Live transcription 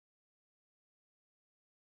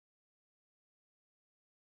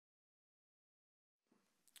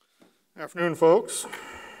Afternoon, folks.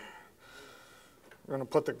 We're going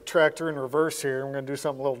to put the tractor in reverse here. We're going to do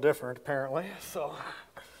something a little different, apparently.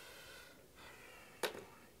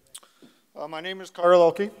 My name is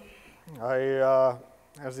Karl Oehlke.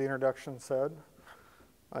 As the introduction said,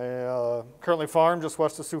 I currently farm just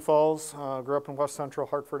west of Sioux Falls. Grew up in west central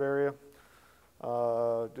Hartford area.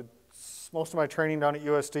 Did most of my training down at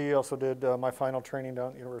USD. Also did my final training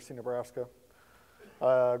down at University of Nebraska.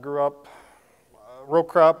 Grew up row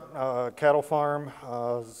crop, cattle farm. I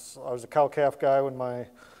was a cow-calf guy when my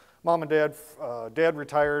mom and dad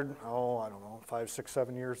retired, I don't know, 5, 6,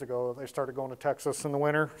 7 years ago. They started going to Texas in the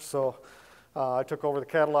winter, so I took over the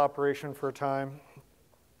cattle operation for a time.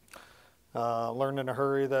 Learned in a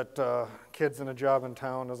hurry that kids in a job in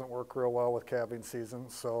town doesn't work real well with calving season,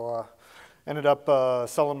 so ended up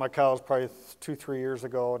selling my cows probably 2, 3 years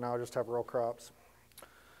ago, and now I just have row crops.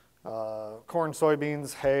 Corn,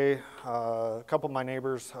 soybeans, hay. A couple of my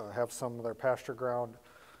neighbors have some of their pasture ground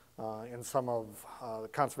in some of the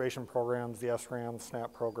conservation programs, the SRAM,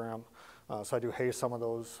 SNAP program. So I do hay some of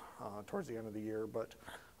those towards the end of the year, but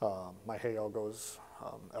my hay all goes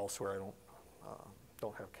elsewhere. I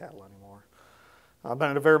don't have cattle anymore. I've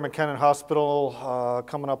been at Avera McKinnon Hospital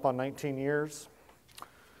coming up on 19 years.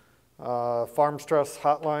 Farm stress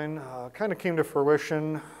hotline kind of came to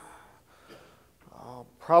fruition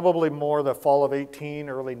probably more the fall of 18,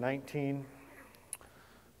 early 19.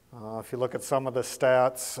 If you look at some of the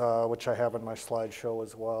stats, which I have in my slideshow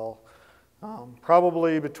as well,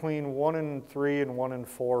 probably between 1 in 3 and 1 in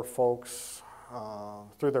 4 folks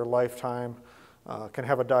through their lifetime can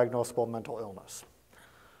have a diagnosable mental illness.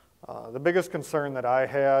 The biggest concern that I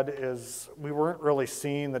had is we weren't really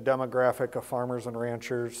seeing the demographic of farmers and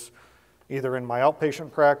ranchers either in my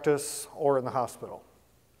outpatient practice or in the hospital.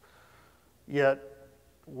 Yet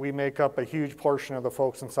we make up a huge portion of the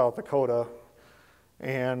folks in South Dakota,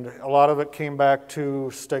 and a lot of it came back to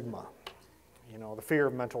stigma, the fear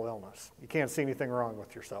of mental illness. You can't see anything wrong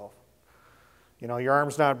with yourself. Your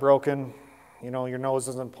arm's not broken, your nose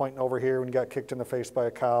isn't pointing over here when you got kicked in the face by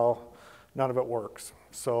a cow. None of it works.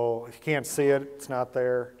 So if you can't see it, it's not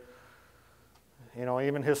there.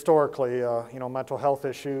 Even historically, mental health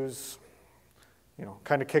issues,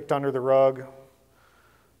 kind of kicked under the rug,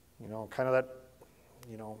 kind of that,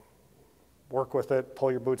 work with it,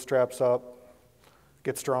 pull your bootstraps up,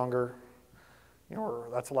 get stronger.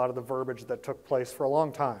 That's a lot of the verbiage that took place for a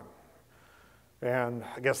long time. And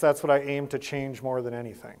I guess that's what I aim to change more than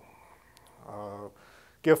anything.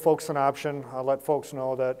 Give folks an option. I'll let folks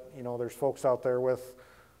know that, there's folks out there with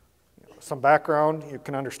some background. You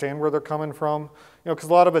can understand where they're coming from, because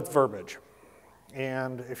a lot of it's verbiage.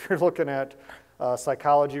 And if you're looking at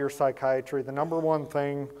psychology or psychiatry, the number one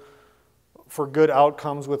thing for good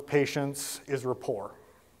outcomes with patients is rapport.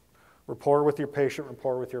 Rapport with your patient,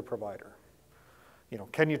 rapport with your provider.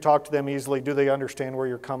 Can you talk to them easily? Do they understand where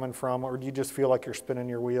you're coming from? Or do you just feel like you're spinning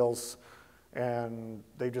your wheels and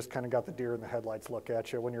they just kind of got the deer in the headlights look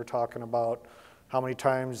at you when you're talking about how many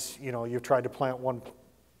times, you've tried to plant one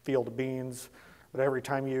field of beans, but every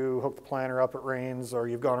time you hook the planter up it rains, or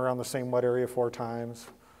you've gone around the same wet area 4 times.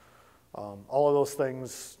 All of those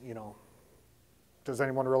things, does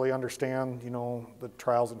anyone really understand, the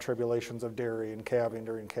trials and tribulations of dairy and calving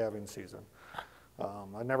during calving season?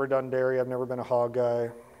 I've never done dairy. I've never been a hog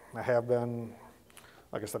guy. I have been,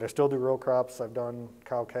 like I said, I still do row crops. I've done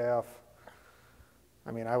cow-calf.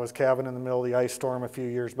 I was calving in the middle of the ice storm a few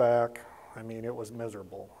years back. It was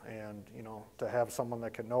miserable. And, to have someone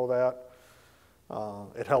that can know that,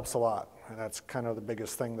 it helps a lot. And that's kind of the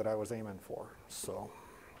biggest thing that I was aiming for. So,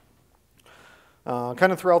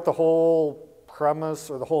 kind of throughout the whole premise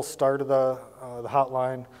or the whole start of the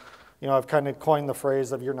hotline, I've kind of coined the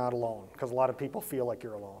phrase of "you're not alone," because a lot of people feel like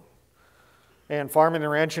you're alone. And farming and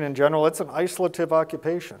ranching in general, it's an isolative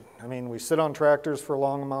occupation. We sit on tractors for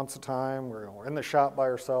long amounts of time. We're in the shop by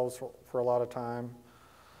ourselves for a lot of time.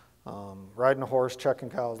 Riding a horse, checking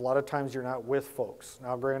cows. A lot of times you're not with folks.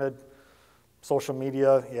 Now, granted, social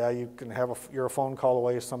media, yeah, you can you're a phone call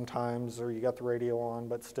away sometimes, or you got the radio on,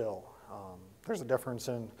 but still, there's a difference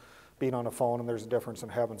in being on a phone, and there's a difference in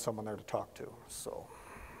having someone there to talk to. So,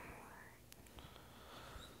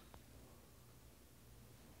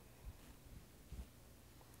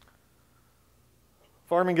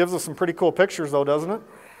 farming gives us some pretty cool pictures, though, doesn't it?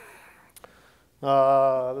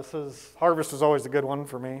 Harvest is always a good one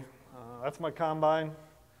for me. That's my combine.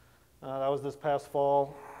 That was this past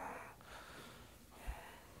fall.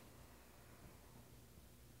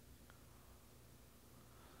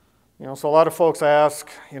 So a lot of folks ask,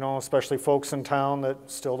 especially folks in town that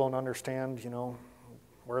still don't understand,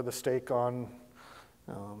 where the stake on,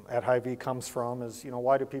 at Hy-Vee comes from is,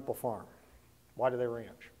 why do people farm? Why do they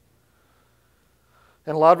ranch?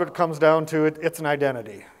 And a lot of it comes down to it's an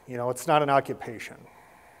identity. It's not an occupation.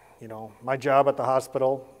 My job at the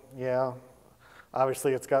hospital, yeah,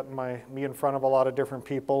 obviously it's gotten me in front of a lot of different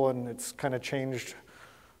people, and it's kind of changed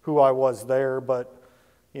who I was there, but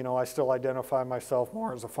I still identify myself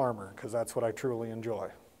more as a farmer because that's what I truly enjoy.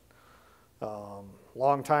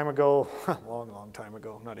 Long time ago, long time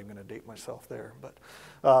ago, I'm not even going to date myself there, but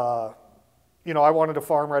I wanted to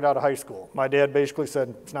farm right out of high school. My dad basically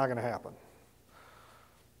said, it's not going to happen.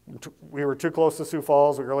 We were too close to Sioux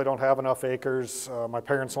Falls. We really don't have enough acres. My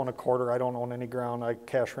parents own a quarter. I don't own any ground. I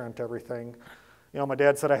cash rent everything. My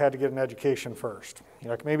dad said I had to get an education first.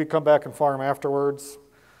 I could maybe come back and farm afterwards.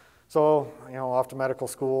 So, off to medical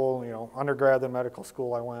school, undergrad then medical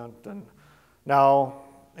school I went. And now,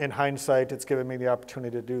 in hindsight, it's given me the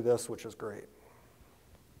opportunity to do this, which is great.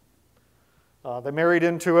 They married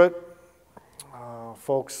into it.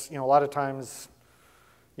 Folks, a lot of times,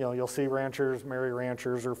 you'll see ranchers marry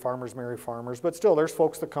ranchers or farmers marry farmers, but still there's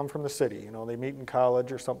folks that come from the city. They meet in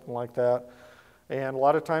college or something like that. And a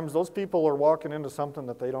lot of times those people are walking into something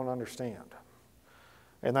that they don't understand.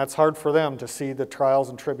 And that's hard for them to see the trials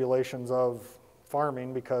and tribulations of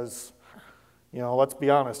farming because, let's be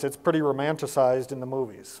honest, it's pretty romanticized in the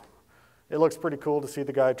movies. It looks pretty cool to see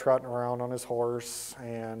the guy trotting around on his horse,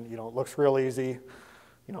 and, it looks real easy.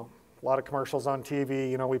 A lot of commercials on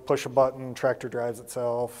TV, we push a button, tractor drives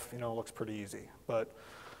itself, it looks pretty easy. But,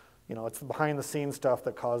 it's the behind the scenes stuff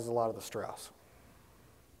that causes a lot of the stress.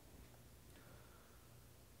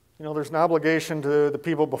 There's an obligation to the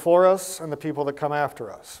people before us and the people that come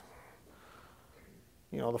after us.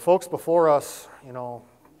 The folks before us,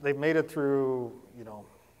 they've made it through,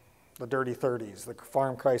 the dirty 30s, the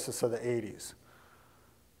farm crisis of the 80s.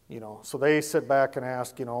 So they sit back and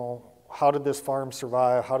ask, how did this farm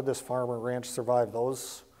survive? How did this farm or ranch survive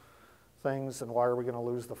those things? And why are we going to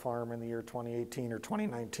lose the farm in the year 2018 or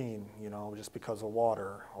 2019, just because of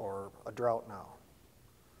water or a drought now?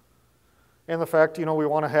 And the fact, we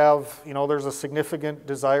want to have, there's a significant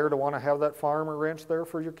desire to want to have that farm or ranch there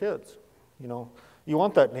for your kids. You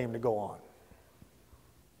want that name to go on.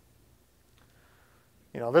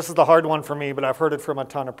 This is the hard one for me, but I've heard it from a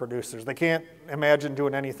ton of producers. They can't imagine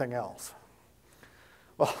doing anything else.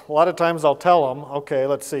 Well, a lot of times I'll tell them, okay,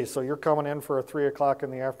 let's see, so you're coming in for a 3 o'clock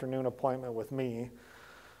in the afternoon appointment with me.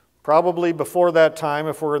 Probably before that time,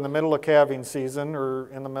 if we're in the middle of calving season or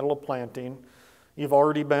in the middle of planting, you've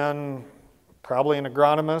already been probably an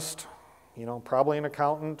agronomist, probably an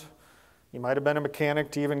accountant. You might have been a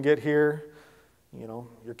mechanic to even get here.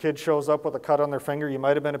 Your kid shows up with a cut on their finger. You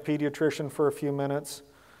might have been a pediatrician for a few minutes.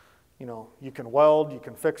 You can weld, you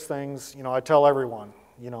can fix things. I tell everyone,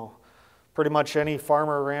 pretty much any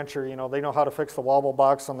farmer or rancher, they know how to fix the wobble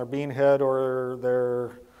box on their bean head or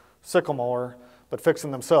their sickle mower, but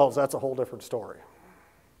fixing themselves, that's a whole different story.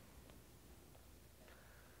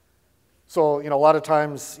 So, a lot of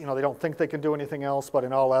times, they don't think they can do anything else, but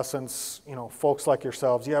in all essence, folks like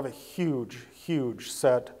yourselves, you have a huge, huge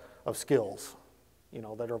set of skills,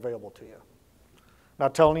 that are available to you.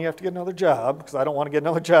 Not telling you have to get another job, because I don't want to get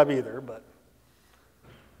another job either, but.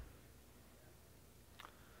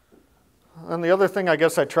 And the other thing I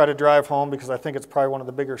guess I try to drive home, because I think it's probably one of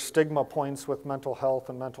the bigger stigma points with mental health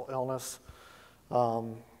and mental illness,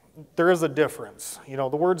 there is a difference. The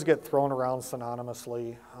words get thrown around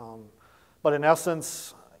synonymously. But in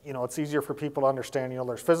essence, it's easier for people to understand,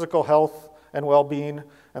 there's physical health and well-being,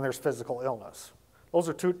 and there's physical illness. Those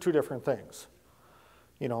are two different things.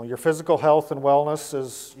 Your physical health and wellness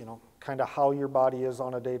is, kind of how your body is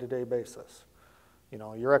on a day-to-day basis.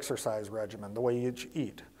 Your exercise regimen, the way you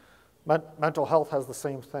eat. Mental health has the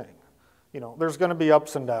same thing. There's going to be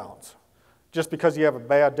ups and downs. Just because you have a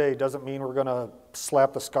bad day doesn't mean we're going to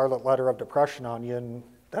slap the scarlet letter of depression on you and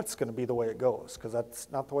that's going to be the way it goes, because that's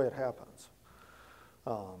not the way it happens.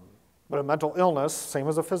 But a mental illness, same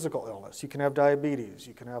as a physical illness. You can have diabetes,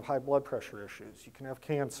 you can have high blood pressure issues, you can have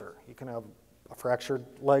cancer, you can have a fractured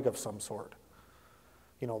leg of some sort.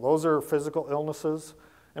 Those are physical illnesses,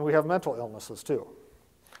 and we have mental illnesses too.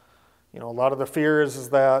 A lot of the fear is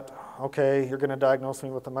that, okay, you're going to diagnose me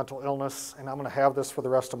with a mental illness, and I'm going to have this for the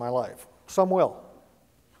rest of my life. Some will.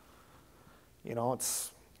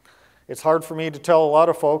 It's hard for me to tell a lot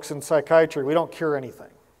of folks in psychiatry, we don't cure anything.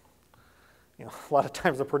 A lot of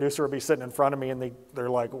times the producer will be sitting in front of me and they're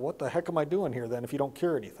like, what the heck am I doing here then if you don't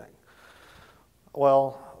cure anything?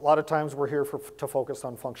 Well, a lot of times we're here to focus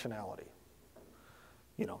on functionality.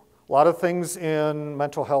 A lot of things in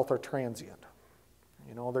mental health are transient.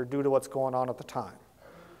 They're due to what's going on at the time.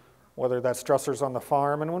 whether that's stressors on the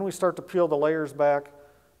farm. And when we start to peel the layers back,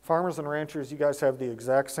 farmers and ranchers, you guys have the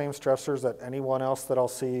exact same stressors that anyone else that I'll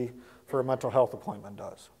see for a mental health appointment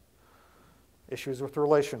does. Issues with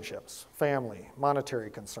relationships, family, monetary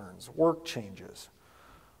concerns, work changes.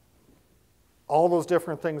 All those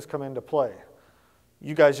different things come into play.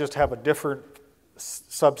 You guys just have a different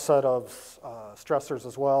subset of stressors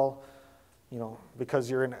as well, because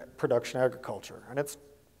you're in production agriculture. And it's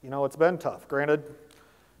been tough. Granted,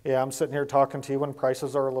 yeah, I'm sitting here talking to you when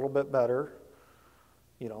prices are a little bit better.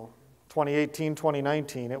 2018,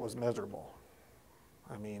 2019, it was miserable.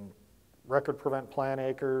 I mean, record prevent plant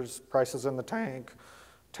acres, prices in the tank,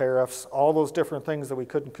 tariffs, all those different things that we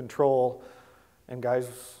couldn't control, and guys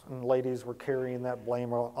and ladies were carrying that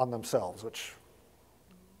blame on themselves, which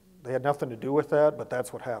they had nothing to do with that, but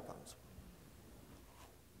that's what happens.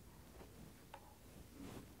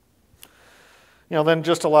 Then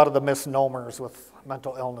just a lot of the misnomers with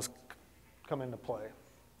mental illness come into play.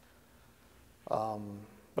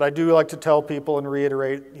 But I do like to tell people and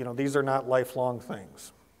reiterate, these are not lifelong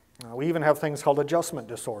things. We even have things called adjustment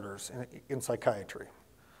disorders in psychiatry.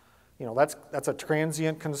 That's a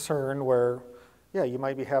transient concern where, yeah, you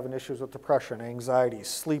might be having issues with depression, anxiety,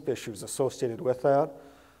 sleep issues associated with that,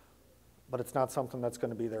 but it's not something that's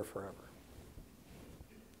going to be there forever.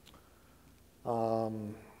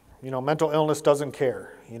 Mental illness doesn't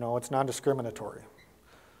care. It's non-discriminatory.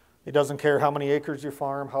 It doesn't care how many acres you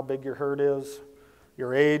farm, how big your herd is,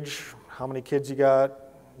 your age, how many kids you got,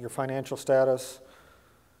 your financial status.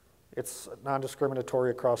 It's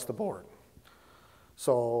non-discriminatory across the board.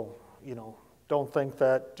 So, don't think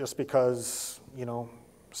that just because,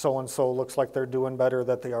 so-and-so looks like they're doing better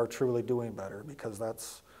that they are truly doing better, because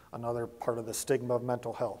that's another part of the stigma of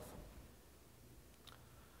mental health.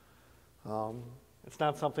 It's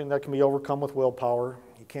not something that can be overcome with willpower.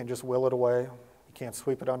 You can't just will it away. You can't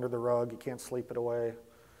sweep it under the rug. You can't sleep it away.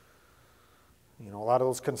 A lot of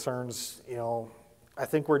those concerns, I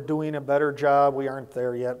think we're doing a better job. We aren't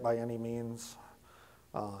there yet by any means.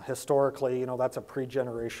 Historically, that's a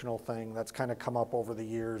pre-generational thing that's kind of come up over the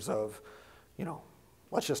years of,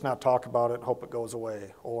 let's just not talk about it and hope it goes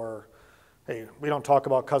away. Or, hey, we don't talk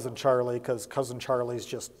about Cousin Charlie because Cousin Charlie's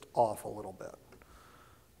just off a little bit.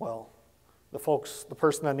 Well, the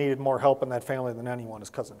person that needed more help in that family than anyone is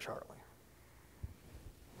Cousin Charlie.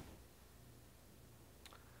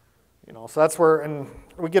 So that's where, and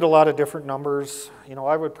we get a lot of different numbers.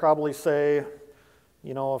 I would probably say,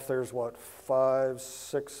 if there's 5,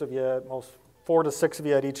 6 of you, at most 4 to 6 of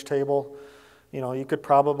you at each table, you could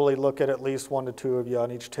probably look at least 1 to 2 of you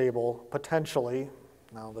on each table, potentially,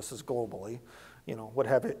 now this is globally, would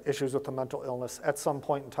have issues with a mental illness at some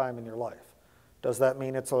point in time in your life. Does that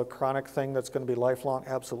mean it's a chronic thing that's going to be lifelong?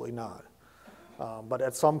 Absolutely not. But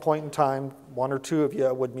at some point in time, 1 or 2 of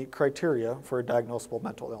you would meet criteria for a diagnosable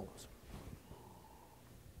mental illness.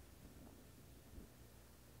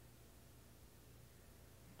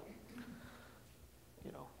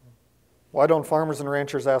 Why don't farmers and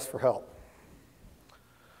ranchers ask for help?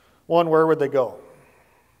 One, where would they go?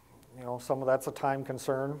 Some of that's a time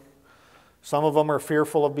concern. Some of them are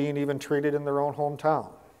fearful of being even treated in their own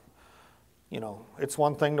hometown. It's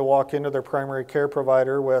one thing to walk into their primary care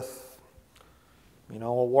provider with, a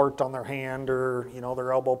wart on their hand or,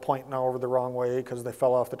 their elbow pointing over the wrong way because they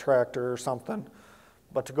fell off the tractor or something.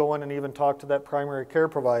 But to go in and even talk to that primary care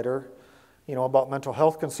provider, about mental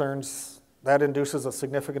health concerns, that induces a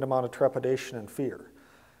significant amount of trepidation and fear,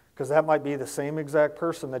 because that might be the same exact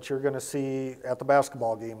person that you're going to see at the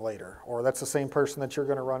basketball game later, or that's the same person that you're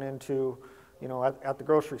going to run into, at the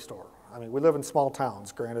grocery store. I mean, we live in small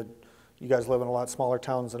towns. Granted, you guys live in a lot smaller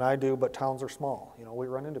towns than I do, but towns are small. We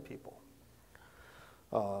run into people.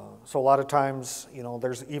 So a lot of times,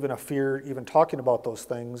 there's even a fear even talking about those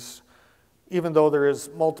things, even though there is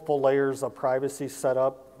multiple layers of privacy set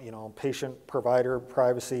up, patient-provider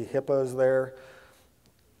privacy, HIPAA is there.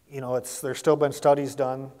 There's still been studies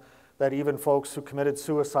done that even folks who committed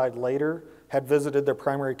suicide later had visited their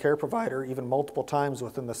primary care provider even multiple times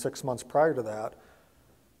within the 6 months prior to that,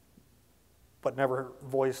 but never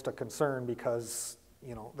voiced a concern because,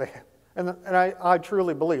 I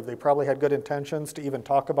truly believe they probably had good intentions to even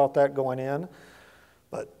talk about that going in,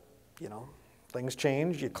 but, things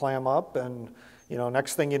change, you clam up, and,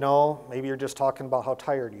 next thing you know, maybe you're just talking about how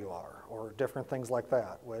tired you are, or different things like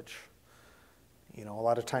that, which, a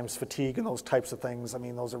lot of times fatigue and those types of things,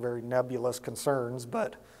 those are very nebulous concerns,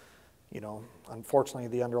 but, unfortunately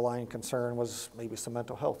the underlying concern was maybe some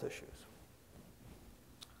mental health issues.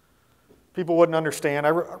 People wouldn't understand.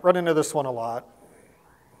 I run into this one a lot,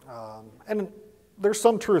 and there's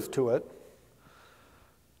some truth to it.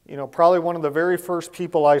 You know, probably one of the very first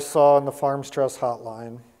people I saw in the Farm Stress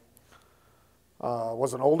Hotline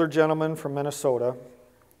was an older gentleman from Minnesota,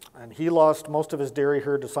 and he lost most of his dairy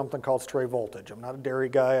herd to something called stray voltage. I'm not a dairy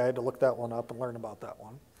guy. I had to look that one up and learn about that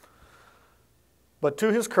one. But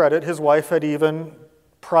to his credit, his wife had even,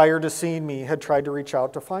 prior to seeing me, had tried to reach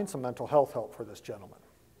out to find some mental health help for this gentleman.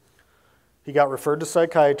 He got referred to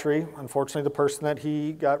psychiatry. Unfortunately, the person that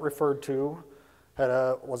he got referred to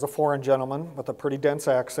was a foreign gentleman with a pretty dense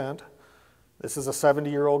accent. This is a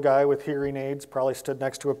 70-year-old guy with hearing aids, probably stood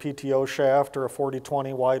next to a PTO shaft or a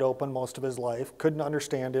 40/20 wide open most of his life, couldn't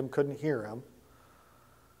understand him, couldn't hear him.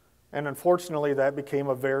 And unfortunately, that became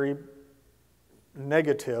a very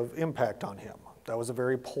negative impact on him. That was a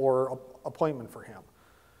very poor appointment for him.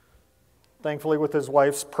 Thankfully, with his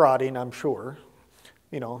wife's prodding, I'm sure,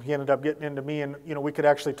 you know, he ended up getting into me, and, you know, we could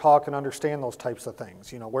actually talk and understand those types of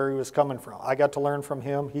things, you know, where he was coming from. I got to learn from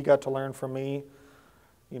him, he got to learn from me.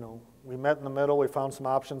 You know, we met in the middle, we found some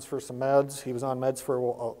options for some meds. He was on meds for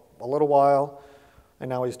a little while, and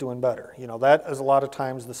now he's doing better. You know, that is a lot of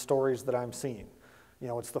times the stories that I'm seeing. You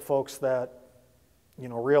know, it's the folks that, you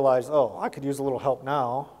know, realize, oh, I could use a little help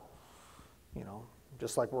now, you know,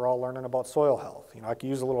 just like we're all learning about soil health. You know, I could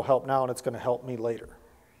use a little help now, and it's going to help me later.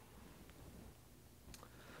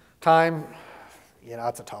 Time, you know,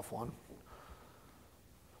 that's a tough one.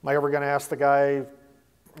 Am I ever going to ask the guy,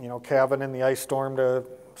 you know, calving in the ice storm to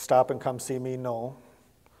stop and come see me? No.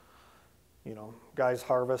 You know, guys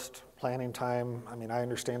harvest, planting time. I mean, I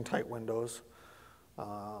understand tight windows.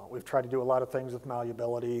 We've tried to do a lot of things with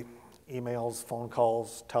malleability, emails, phone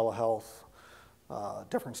calls, telehealth,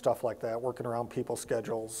 different stuff like that, working around people's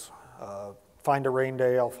schedules. Find a rain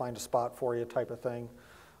day, I'll find a spot for you type of thing.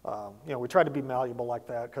 You know, we try to be malleable like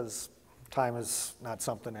that because time is not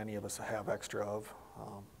something any of us have extra of.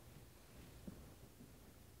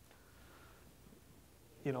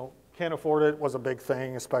 You know, can't afford it was a big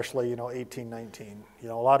thing, especially, you know, 18, 19. You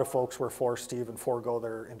know, a lot of folks were forced to even forego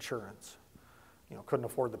their insurance. You know, couldn't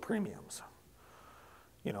afford the premiums.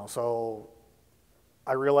 You know, so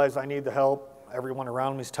I realized I need the help. Everyone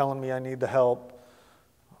around me is telling me I need the help,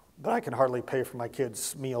 but I can hardly pay for my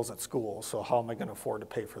kids' meals at school, so how am I going to afford to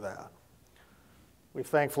pay for that? We've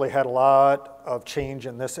thankfully had a lot of change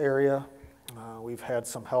in this area. We've had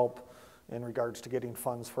some help in regards to getting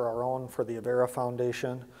funds for our own, for the Avera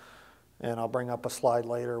Foundation, and I'll bring up a slide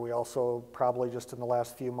later. We also, probably just in the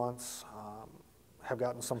last few months, have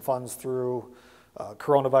gotten some funds through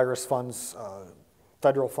coronavirus funds,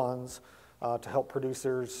 federal funds, to help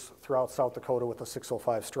producers throughout South Dakota with the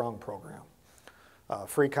 605 Strong program.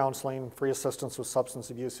 Free counseling, free assistance with substance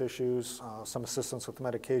abuse issues, some assistance with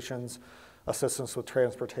medications, assistance with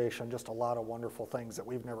transportation, just a lot of wonderful things that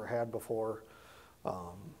we've never had before,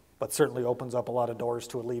 but certainly opens up a lot of doors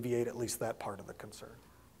to alleviate at least that part of the concern.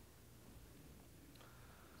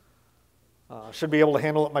 Should be able to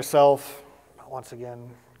handle it myself. Once again,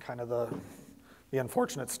 kind of the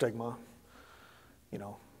unfortunate stigma. You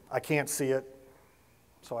know, I can't see it,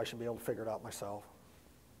 so I should be able to figure it out myself.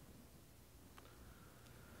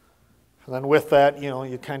 And then with that, you know,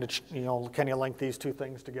 you kind of, you know, can you link these two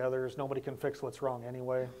things together? As nobody can fix what's wrong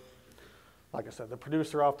anyway. Like I said, the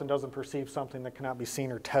producer often doesn't perceive something that cannot be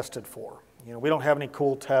seen or tested for. You know, we don't have any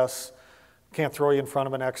cool tests. Can't throw you in front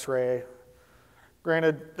of an X-ray.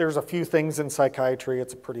 Granted, there's a few things in psychiatry.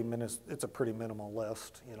 It's a pretty minimal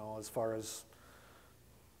list. You know, as far as,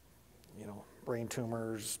 you know, brain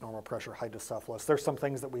tumors, normal pressure, hydrocephalus. There's some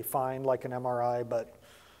things that we find, like an MRI, but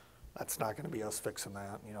that's not going to be us fixing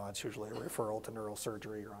that. You know, it's usually a referral to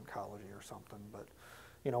neurosurgery or oncology or something. But,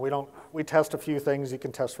 you know, we test a few things. You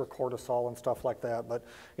can test for cortisol and stuff like that. But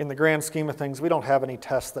in the grand scheme of things, we don't have any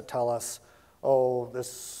tests that tell us, oh,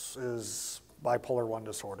 this is bipolar 1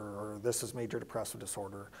 disorder, or this is major depressive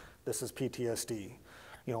disorder, this is PTSD.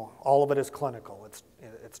 You know, all of it is clinical.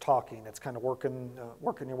 It's talking. It's kind of working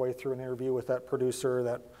your way through an interview with that producer,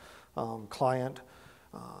 that client,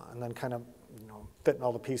 and then kind of, you know, fitting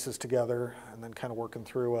all the pieces together, and then kind of working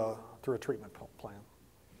through a treatment plan.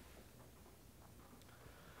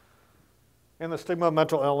 And the stigma of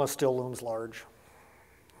mental illness still looms large.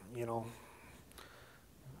 You know,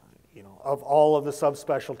 of all of the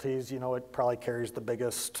subspecialties, you know, it probably carries the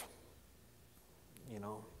biggest, you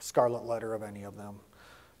know, scarlet letter of any of them.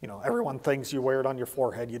 You know, everyone thinks you wear it on your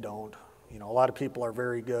forehead, you don't. You know, a lot of people are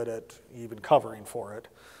very good at even covering for it.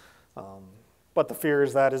 But the fear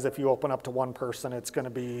is that if you open up to one person, it's going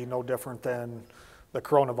to be no different than the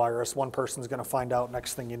coronavirus. One person's going to find out,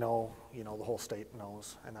 next thing you know, the whole state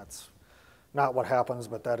knows. And that's not what happens,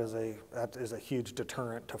 but that is a huge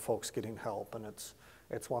deterrent to folks getting help. And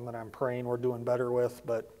it's one that I'm praying we're doing better with,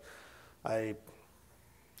 but I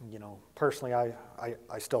You know, personally,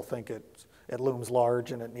 I still think it looms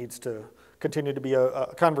large, and it needs to continue to be a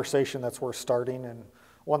conversation that's worth starting and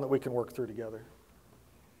one that we can work through together.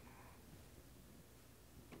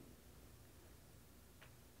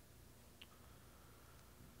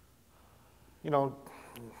 You know,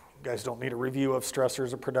 you guys don't need a review of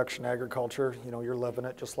stressors of production agriculture. You know, you're living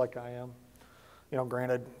it just like I am. You know,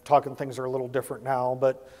 granted, talking things are a little different now,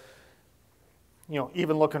 but, you know,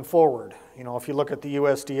 even looking forward, you know, if you look at the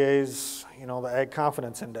USDA's, you know, the Ag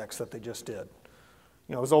Confidence Index that they just did,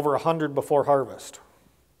 you know, it was over 100 before harvest.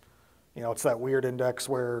 You know, it's that weird index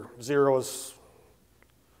where 0 is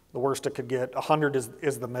the worst it could get, 100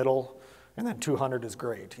 is the middle, and then 200 is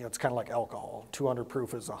great. You know, it's kind of like alcohol. 200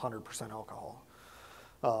 proof is 100% alcohol.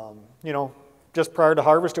 You know, just prior to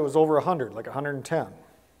harvest, it was over 100, like 110.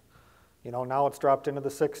 You know, now it's dropped into the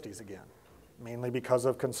 60s again, mainly because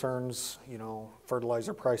of concerns, you know,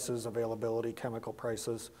 fertilizer prices, availability, chemical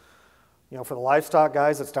prices. You know, for the livestock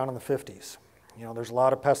guys, it's down in the 50s. You know, there's a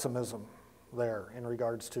lot of pessimism there in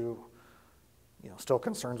regards to, you know, still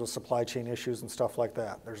concerns with supply chain issues and stuff like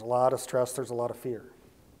that. There's a lot of stress, there's a lot of fear.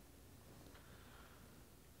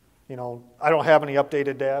 You know, I don't have any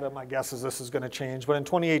updated data. My guess is this is going to change, but in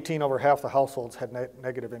 2018, over half the households had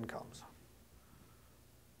negative incomes.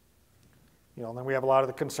 You know, and then we have a lot of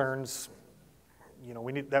the concerns, you know,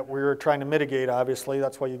 that we're trying to mitigate, obviously.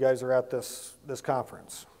 That's why you guys are at this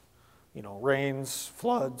conference. You know, rains,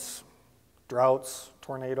 floods, droughts,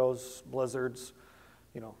 tornadoes, blizzards.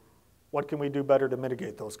 You know, what can we do better to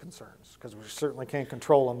mitigate those concerns? Because we certainly can't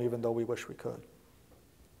control them, even though we wish we could.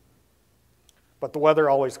 But the weather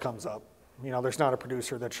always comes up. You know, there's not a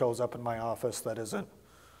producer that shows up in my office that isn't,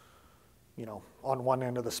 you know, on one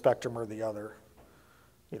end of the spectrum or the other.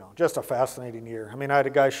 You know, just a fascinating year. I mean, I had a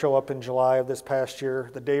guy show up in July of this past year.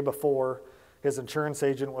 The day before, his insurance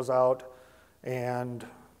agent was out and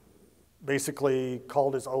basically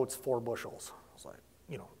called his oats 4 bushels. It's like,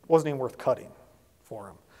 you know, it wasn't even worth cutting for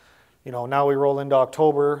him. You know, now we roll into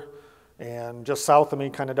October, and just south of me,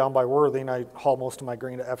 kind of down by Worthing, I haul most of my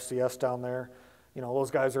grain to FCS down there. You know, those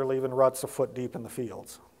guys are leaving ruts a foot deep in the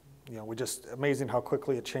fields. You know, amazing how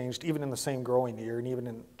quickly it changed, even in the same growing year, and even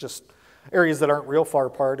in just areas that aren't real far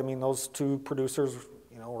apart. I mean, those two producers,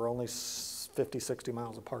 you know, were only 50, 60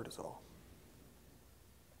 miles apart is all.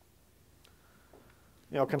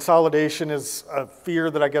 You know, consolidation is a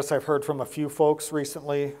fear that I guess I've heard from a few folks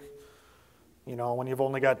recently. You know, when you've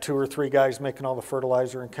only got 2 or 3 guys making all the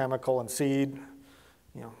fertilizer and chemical and seed,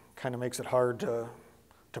 you know, kind of makes it hard to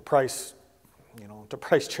price, you know, to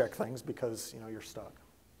price check things because, you know, you're stuck.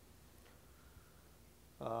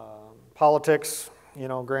 Politics, you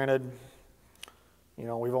know, granted, you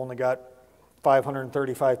know, we've only got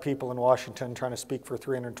 535 people in Washington trying to speak for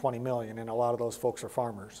 320 million, and a lot of those folks are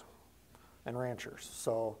farmers and ranchers.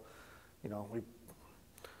 So, you know,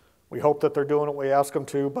 we hope that they're doing what we ask them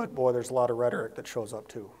to, but boy, there's a lot of rhetoric that shows up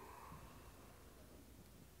too.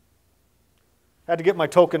 Had to get my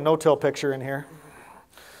token no-till picture in here.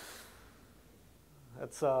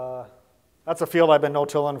 That's a field I've been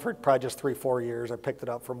no-tilling for probably just 3-4 years. I picked it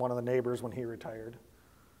up from one of the neighbors when he retired.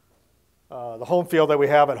 The home field that we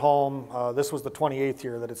have at home, this was the 28th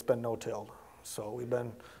year that it's been no-tilled. So we've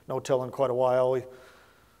been no-tilling quite a while. We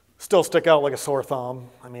still stick out like a sore thumb.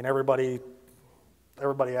 I mean, everybody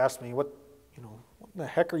asks me, what the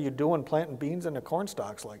heck are you doing planting beans into corn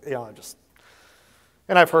stalks? Like, you know,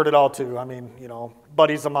 and I've heard it all too. I mean, you know,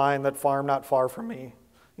 buddies of mine that farm not far from me,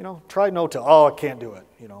 you know, try no-till. Oh, I can't do it.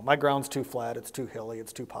 You know, my ground's too flat, it's too hilly,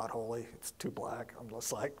 it's too potholy, it's too black. I'm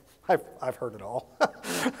just like, I've heard it all.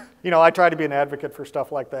 You know, I try to be an advocate for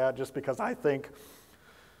stuff like that just because I think,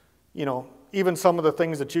 you know, even some of the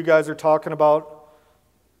things that you guys are talking about,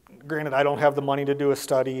 granted, I don't have the money to do a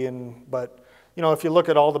study, but, you know, if you look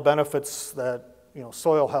at all the benefits that, you know,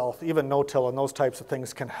 soil health, even no-till and those types of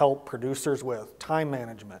things can help producers with, time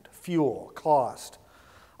management, fuel, cost,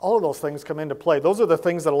 all of those things come into play. Those are the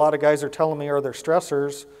things that a lot of guys are telling me are their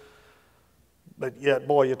stressors, but yet,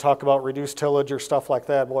 boy, you talk about reduced tillage or stuff like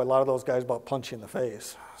that, boy, a lot of those guys about punch you in the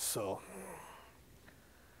face. So,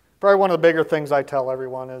 probably one of the bigger things I tell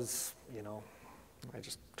everyone is, you know, I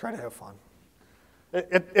just try to have fun.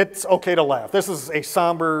 It's okay to laugh. This is a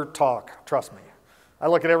somber talk, trust me. I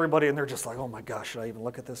look at everybody and they're just like, oh my gosh, should I even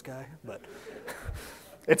look at this guy? But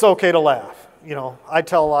it's okay to laugh. You know, I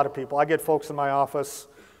tell a lot of people, I get folks in my office,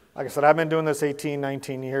 like I said, I've been doing this 18,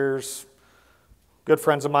 19 years. Good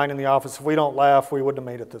friends of mine in the office, if we don't laugh, we wouldn't have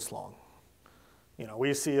made it this long. You know,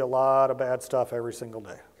 we see a lot of bad stuff every single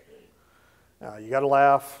day. You got to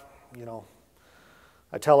laugh, you know.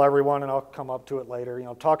 I tell everyone, and I'll come up to it later, you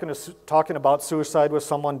know, talking about suicide with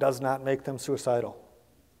someone does not make them suicidal.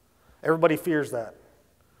 Everybody fears that.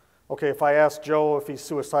 Okay, if I ask Joe if he's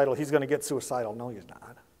suicidal, he's going to get suicidal. No, he's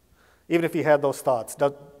not. Even if he had those thoughts,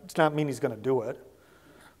 does not mean he's going to do it.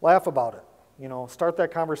 Laugh about it. You know, start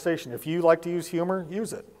that conversation. If you like to use humor,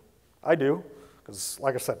 use it. I do, because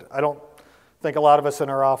like I said, I don't think a lot of us in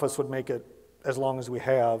our office would make it as long as we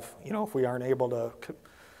have, you know, if we aren't able to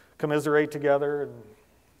commiserate together and,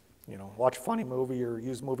 you know, watch a funny movie or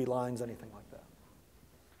use movie lines, anything like that.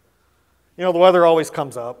 You know, the weather always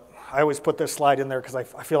comes up. I always put this slide in there because I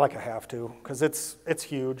feel like I have to, because it's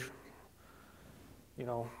huge. You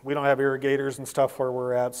know, we don't have irrigators and stuff where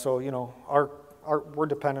we're at, so, you know, we're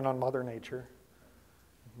dependent on Mother Nature.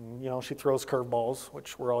 You know, she throws curveballs,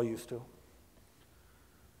 which we're all used to.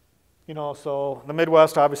 You know, so the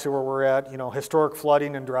Midwest, obviously where we're at, you know, historic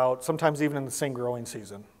flooding and drought, sometimes even in the same growing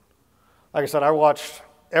season. Like I said, I watched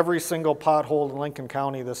every single pothole in Lincoln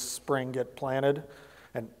County this spring get planted,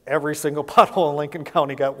 and every single pothole in Lincoln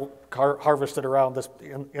County got harvested around this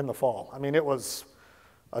in the fall. I mean, it was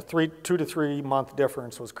a 2 to 3 month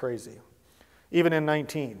difference was crazy. Even in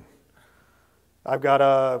 19, I've got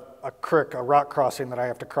a creek, a rock crossing that I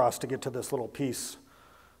have to cross to get to this little piece.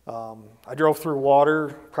 I drove through water,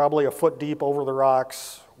 probably a foot deep over the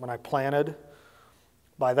rocks when I planted.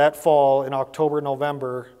 By that fall, in October,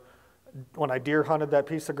 November, when I deer hunted that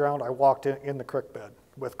piece of ground, I walked in the creek bed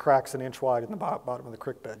with cracks an inch wide in the bottom of the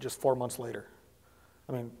creek bed just 4 months later.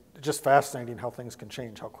 I mean, it's just fascinating how things can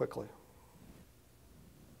change, how quickly.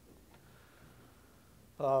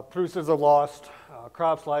 Producers have lost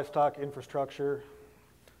crops, livestock, infrastructure.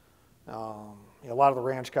 You know, a lot of the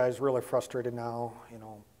ranch guys really frustrated now, you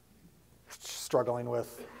know, struggling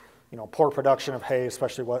with, you know, poor production of hay,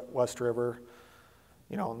 especially West River.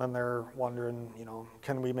 You know, and then they're wondering, you know,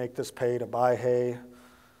 can we make this pay to buy hay?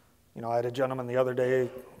 You know, I had a gentleman the other day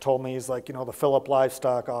told me, he's like, you know, the Phillip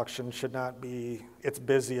livestock auction should not be its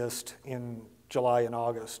busiest in July and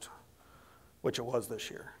August, which it was this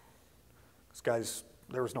year. This guy's,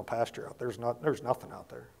 there was no pasture out there. There's nothing out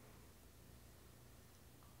there.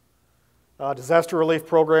 Disaster relief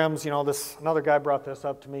programs, you know, another guy brought this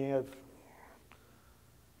up to me.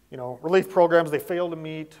 You know, relief programs, they fail to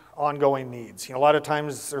meet ongoing needs. You know, a lot of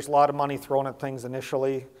times there's a lot of money thrown at things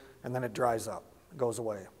initially, and then it dries up, it goes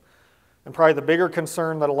away. And probably the bigger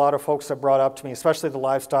concern that a lot of folks have brought up to me, especially the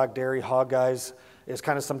livestock, dairy, hog guys, is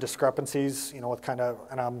kind of some discrepancies, you know, with kind of,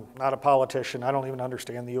 and I'm not a politician, I don't even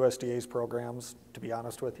understand the USDA's programs, to be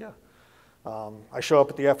honest with you. I show up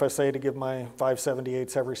at the FSA to give my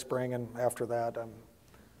 578s every spring, and after that,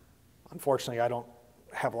 unfortunately, I don't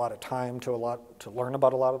have a lot of time to learn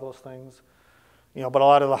about a lot of those things. You know, but a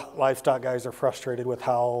lot of the livestock guys are frustrated with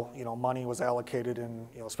how, you know, money was allocated, and,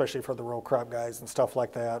 you know, especially for the row crop guys and stuff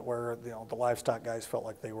like that, where, you know, the livestock guys felt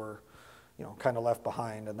like they were, you know, kind of left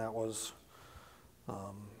behind, and that was, I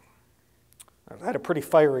had a pretty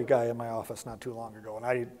fiery guy in my office not too long ago, and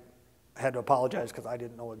I had to apologize because I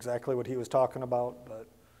didn't know exactly what he was talking about, but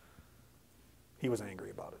he was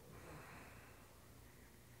angry about it.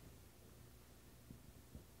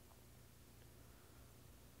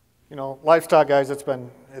 You know, livestock guys, it's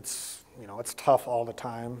you know, it's tough all the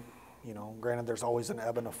time. You know, granted, there's always an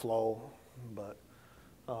ebb and a flow, but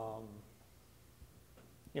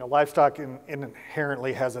you know, livestock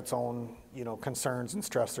inherently has its own, you know, concerns and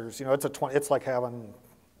stressors. You know, it's like having,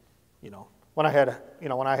 you know, when I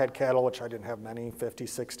had cattle, which I didn't have many, 50,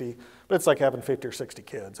 60, but it's like having 50 or 60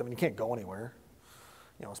 kids. I mean, you can't go anywhere,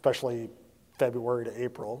 you know, especially February to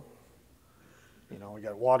April. You know, we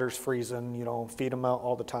got waters freezing, you know, feed them out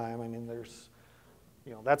all the time. I mean,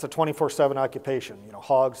 you know, that's a 24/7 occupation. You know,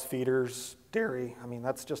 hogs, feeders, dairy, I mean,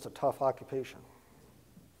 that's just a tough occupation.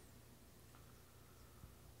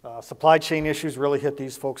 Supply chain issues really hit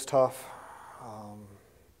these folks tough.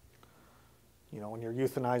 You know, when you're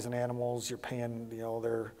euthanizing animals, you're paying, you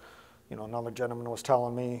know, you know, another gentleman was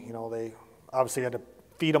telling me, you know, they obviously had to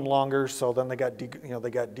feed them longer, so then they got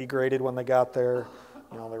degraded when they got there.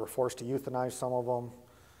 You know, they were forced to euthanize some of them.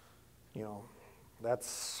 You know,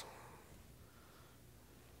 that's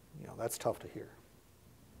tough to hear.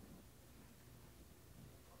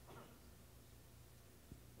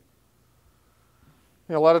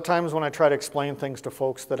 You know, a lot of times when I try to explain things to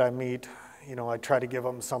folks that I meet, you know, I try to give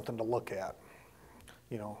them something to look at.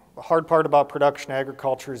 You know, the hard part about production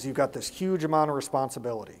agriculture is you've got this huge amount of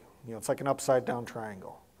responsibility. You know, it's like an upside down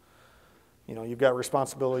triangle. You know, you've got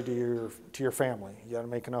responsibility to your family. You got to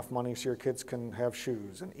make enough money so your kids can have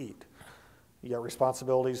shoes and eat. You got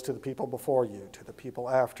responsibilities to the people before you, to the people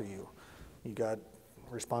after you. You got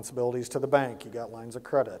responsibilities to the bank. You got lines of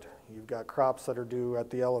credit. You've got crops that are due at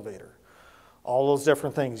the elevator. All those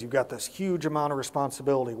different things. You've got this huge amount of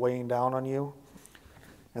responsibility weighing down on you.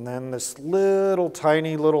 And then this little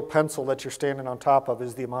tiny little pencil that you're standing on top of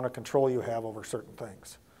is the amount of control you have over certain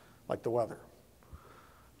things, like the weather.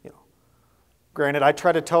 Granted, I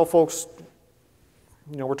try to tell folks,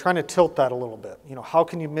 we're trying to tilt that a little bit. How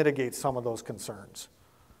can you mitigate some of those concerns?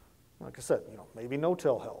 Like I said, maybe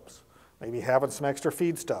no-till helps. Maybe having some extra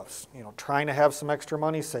feedstuffs, trying to have some extra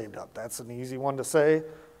money saved up. That's an easy one to say,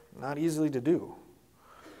 not easy to do.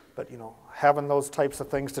 But, having those types of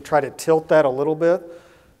things to try to tilt that a little bit.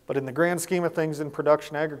 But in the grand scheme of things in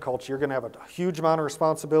production agriculture, you're going to have a huge amount of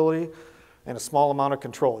responsibility and a small amount of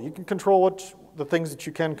control. You can control the things that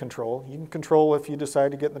you can control. You can control if you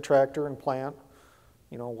decide to get in the tractor and plant,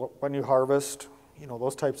 when you harvest,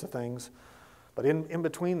 those types of things. But in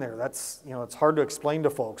between there, that's, it's hard to explain to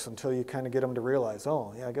folks until you kind of get them to realize,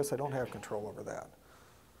 oh, yeah, I guess I don't have control over that.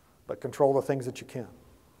 But control the things that you can.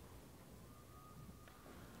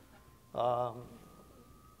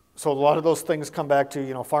 So a lot of those things come back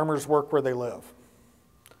to, farmers work where they live.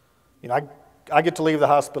 I get to leave the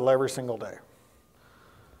hospital every single day.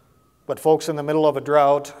 But folks in the middle of a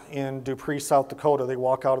drought in Dupree, South Dakota, they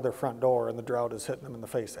walk out of their front door and the drought is hitting them in the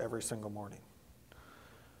face every single morning.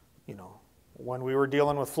 When we were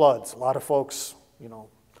dealing with floods, a lot of folks,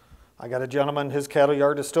 I got a gentleman, his cattle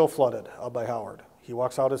yard is still flooded out by Howard. He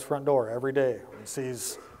walks out his front door every day and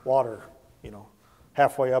sees water,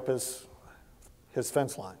 halfway up his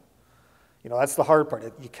fence line. That's the hard part.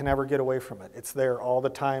 You can never get away from it. It's there all the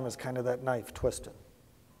time as kind of that knife twisted.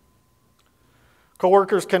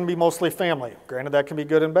 Coworkers can be mostly family. Granted, that can be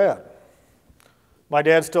good and bad. My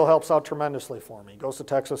dad still helps out tremendously for me. He goes to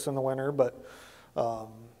Texas in the winter, but,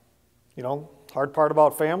 hard part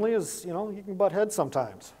about family is, you can butt heads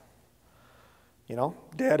sometimes.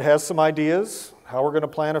 Dad has some ideas, how we're going to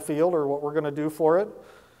plant a field or what we're going to do for it.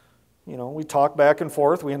 We talk back and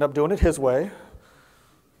forth. We end up doing it his way,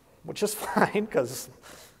 which is fine because,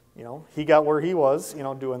 he got where he was,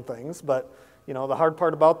 doing things. But, the hard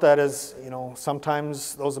part about that is,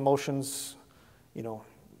 sometimes those emotions,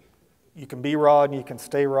 you can be raw and you can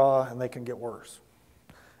stay raw and they can get worse,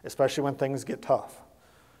 especially when things get tough.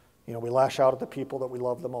 We lash out at the people that we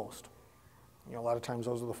love the most. A lot of times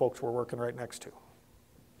those are the folks we're working right next to.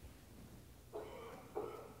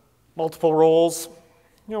 Multiple roles,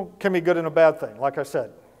 can be good and a bad thing. Like I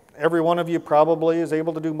said, every one of you probably is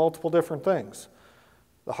able to do multiple different things.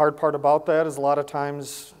 The hard part about that is a lot of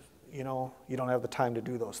times, you don't have the time to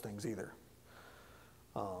do those things either.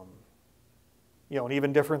 And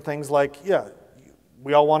even different things like,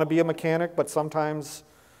 we all want to be a mechanic, but sometimes,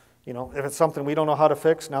 if it's something we don't know how to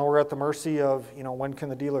fix, now we're at the mercy of, when can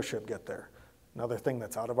the dealership get there? Another thing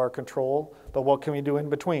that's out of our control, but what can we do in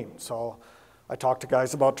between? So I talk to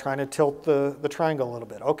guys about trying to tilt the triangle a little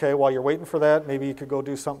bit. Okay, while you're waiting for that, maybe you could go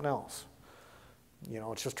do something else.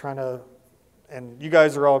 It's just trying to, and you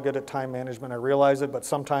guys are all good at time management, I realize it, but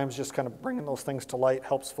sometimes just kind of bringing those things to light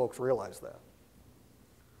helps folks realize that.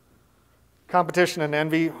 Competition and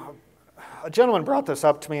envy. A gentleman brought this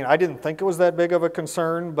up to me, and I didn't think it was that big of a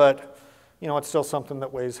concern, but it's still something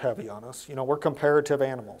that weighs heavy on us. We're comparative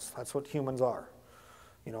animals. That's what humans are.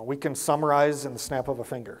 We can summarize in the snap of a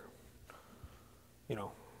finger.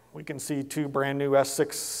 We can see two brand new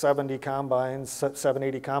S670 combines,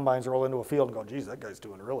 780 combines roll into a field and go, geez, that guy's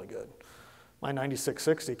doing really good. My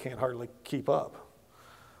 9660 can't hardly keep up.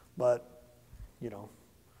 But,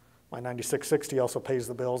 my 9660 also pays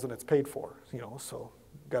the bills and it's paid for, so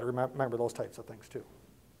got to remember those types of things too.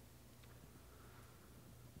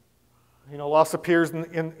 Loss of peers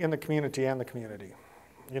in the community and the community.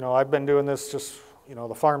 I've been doing this just,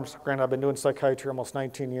 the farms, granted I've been doing psychiatry almost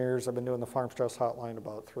 19 years. I've been doing the farm stress hotline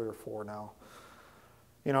about 3 or 4 now.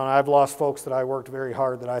 And I've lost folks that I worked very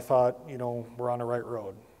hard that I thought, were on the right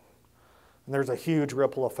road. And there's a huge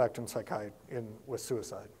ripple effect in psychiatry with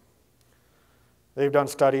suicide. They've done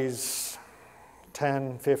studies,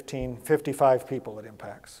 10, 15, 55 people it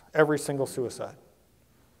impacts, every single suicide.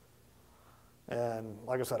 And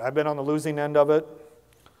like I said, I've been on the losing end of it.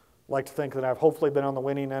 Like to think that I've hopefully been on the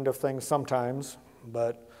winning end of things sometimes,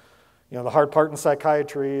 but the hard part in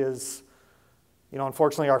psychiatry is,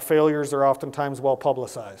 unfortunately our failures are oftentimes well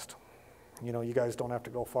publicized. You guys don't have to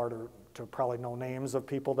go far to probably know names of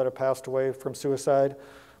people that have passed away from suicide,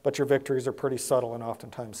 but your victories are pretty subtle and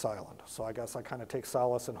oftentimes silent. So I guess I kind of take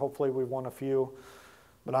solace, and hopefully we've won a few,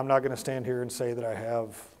 but I'm not going to stand here and say that I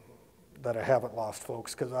haven't lost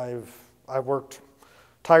folks, because I've worked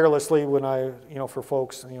tirelessly when for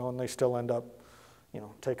folks, and they still end up,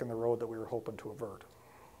 taking the road that we were hoping to avert.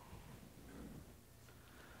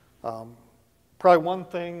 Probably one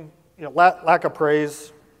thing, lack of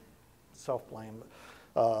praise, self-blame.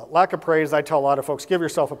 Lack of praise, I tell a lot of folks, give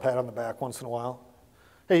yourself a pat on the back once in a while.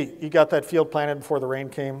 Hey, you got that field planted before the rain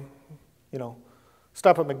came, you know,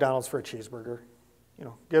 stop at McDonald's for a cheeseburger. You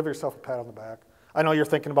know, give yourself a pat on the back. I know you're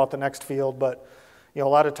thinking about the next field, but, you know, a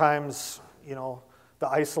lot of times, you know, the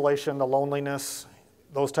isolation, the loneliness,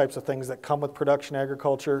 those types of things that come with production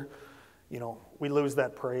agriculture, you know, we lose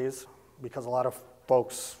that praise because a lot of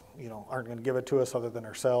folks, you know, aren't going to give it to us other than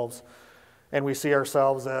ourselves. And we see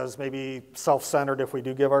ourselves as maybe self-centered if we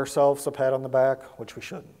do give ourselves a pat on the back, which we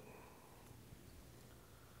shouldn't.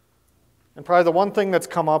 And probably the one thing that's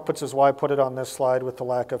come up, which is why I put it on this slide with the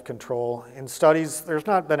lack of control, in studies, there's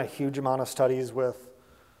not been a huge amount of studies with,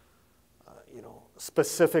 you know,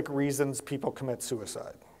 specific reasons people commit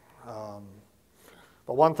suicide.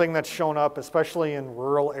 But one thing that's shown up, especially in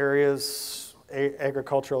rural areas,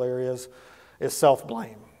 agricultural areas, is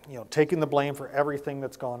self-blame. You know, taking the blame for everything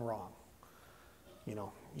that's gone wrong. You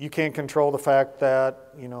know, you can't control the fact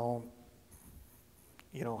that, you know,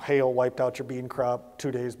 hail wiped out your bean crop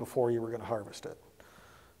 2 days before you were going to harvest it.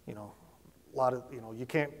 You know, you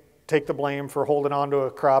can't take the blame for holding on to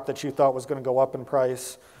a crop that you thought was going to go up in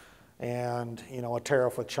price, and, you know, a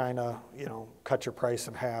tariff with China, you know, cut your price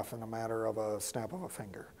in half in a matter of a snap of a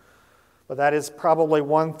finger. But that is probably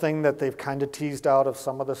one thing that they've kind of teased out of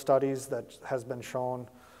some of the studies that has been shown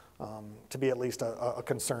to be at least a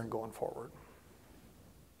concern going forward.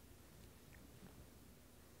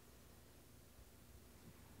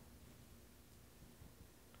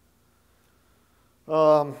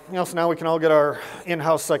 You know, so now we can all get our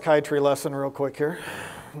in-house psychiatry lesson real quick here.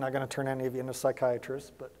 I'm not going to turn any of you into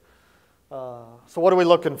psychiatrists, but so what are we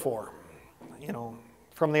looking for? You know,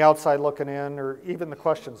 from the outside looking in, or even the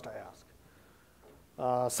questions to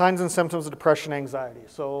ask. Signs and symptoms of depression, anxiety.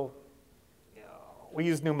 So we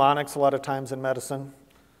use mnemonics a lot of times in medicine.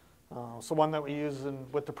 So one that we use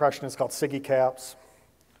with depression is called SIGI CAPS.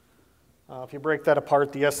 If you break that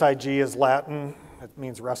apart, the SIG is Latin. It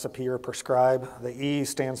means recipe or prescribe. The E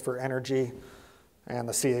stands for energy, and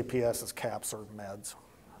the CAPS is caps or meds.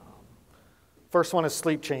 First one is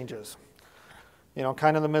sleep changes. You know,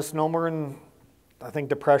 kind of the misnomer in, I think,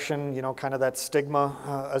 depression, you know, kind of that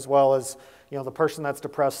stigma, as well as, you know, the person that's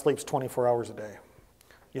depressed sleeps 24 hours a day.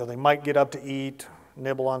 You know, they might get up to eat,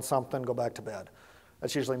 nibble on something, go back to bed.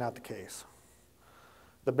 That's usually not the case.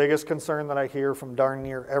 The biggest concern that I hear from darn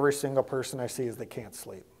near every single person I see is they can't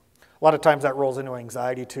sleep. A lot of times that rolls into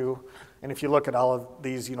anxiety too. And if you look at all of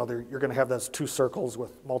these, you know, you're going to have those two circles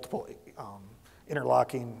with multiple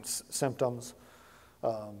interlocking symptoms.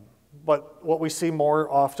 But what we see more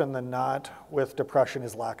often than not with depression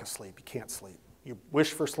is lack of sleep. You can't sleep. You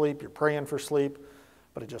wish for sleep, you're praying for sleep,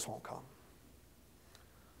 but it just won't come.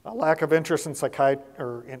 A lack of interest in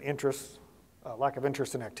lack of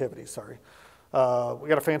interest in activities, sorry. We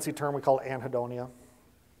got a fancy term we call anhedonia.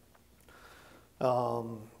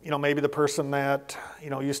 You know, maybe the person that, you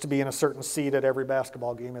know, used to be in a certain seat at every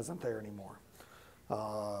basketball game isn't there anymore.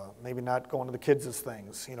 Maybe not going to the kids'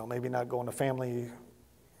 things, you know, maybe not going to family.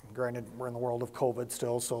 Granted, we're in the world of COVID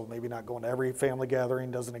still, so maybe not going to every family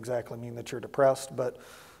gathering doesn't exactly mean that you're depressed, but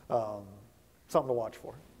something to watch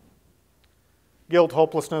for. Guilt,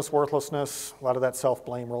 hopelessness, worthlessness, a lot of that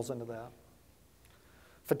self-blame rolls into that.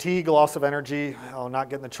 Fatigue, loss of energy, not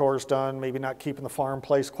getting the chores done, maybe not keeping the farm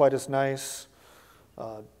place quite as nice.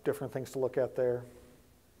 Different things to look at there.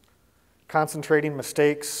 Concentrating,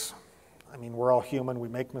 mistakes. I mean, we're all human, we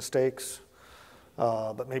make mistakes.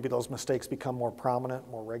 But maybe those mistakes become more prominent,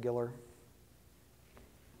 more regular.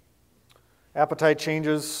 Appetite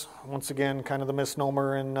changes. Once again, kind of the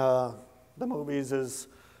misnomer in the movies is,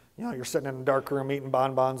 you know, you're sitting in a dark room eating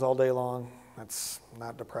bonbons all day long. That's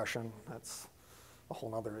not depression. That's a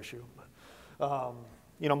whole other issue. But,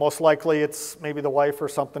 you know, most likely it's maybe the wife or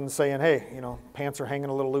something saying, hey, you know, pants are hanging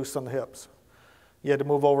a little loose on the hips. You had to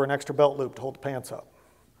move over an extra belt loop to hold the pants up.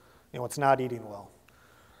 You know, it's not eating well.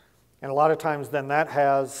 And a lot of times then that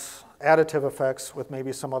has additive effects with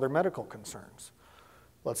maybe some other medical concerns.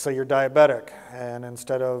 Let's say you're diabetic, and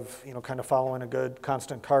instead of, you know, kind of following a good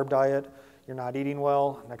constant carb diet, you're not eating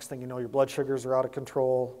well. Next thing you know, your blood sugars are out of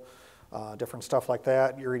control, different stuff like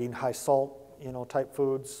that. You're eating high salt, you know, type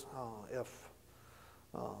foods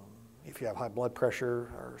if you have high blood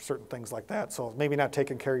pressure or certain things like that. So maybe not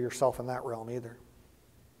taking care of yourself in that realm either.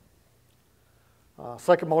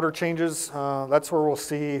 Psychomotor changes, that's where we'll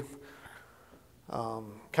see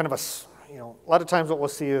kind of a lot of times what we'll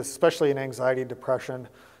see, especially in anxiety, depression,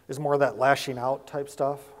 is more of that lashing out type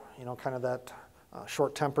stuff, you know, kind of that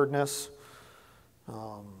short-temperedness,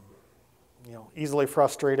 you know, easily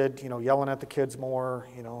frustrated, you know, yelling at the kids more,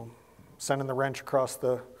 you know, sending the wrench across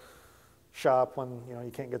the shop when, you know,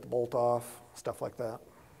 you can't get the bolt off, stuff like that.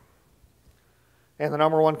 And the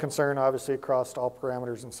number one concern, obviously, across all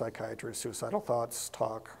parameters in psychiatry is suicidal thoughts,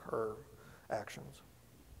 talk, or actions.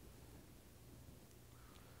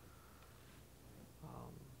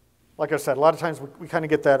 Like I said, a lot of times we kind of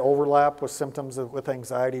get that overlap with symptoms with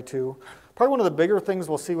anxiety too. Probably one of the bigger things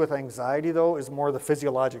we'll see with anxiety, though, is more the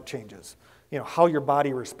physiologic changes. How your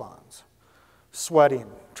body responds. Sweating,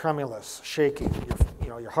 tremulous, shaking,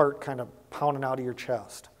 your heart kind of pounding out of your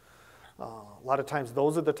chest. A lot of times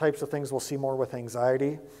those are the types of things we'll see more with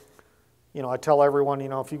anxiety. I tell everyone,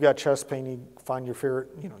 if you've got chest pain, you find your fear,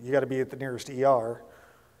 you got to be at the nearest ER.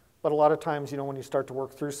 But a lot of times, when you start to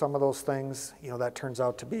work through some of those things, that turns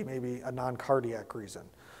out to be maybe a non-cardiac reason.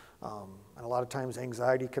 And a lot of times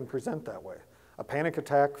anxiety can present that way. A panic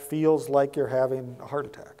attack feels like you're having a heart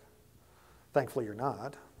attack. Thankfully you're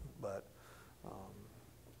not, but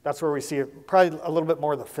that's where we see it, probably a little bit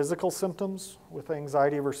more of the physical symptoms with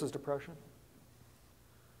anxiety versus depression.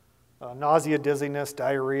 Nausea, dizziness,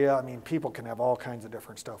 diarrhea, people can have all kinds of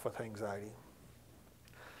different stuff with anxiety.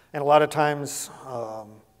 And a lot of times,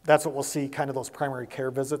 that's what we'll see kind of those primary care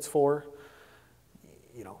visits for.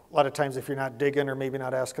 A lot of times if you're not digging or maybe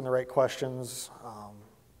not asking the right questions,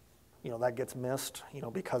 that gets missed,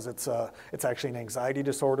 because it's actually an anxiety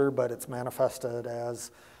disorder, but it's manifested as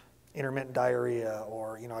intermittent diarrhea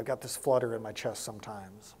or, I got this flutter in my chest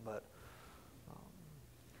sometimes.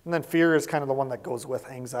 And then fear is kind of the one that goes with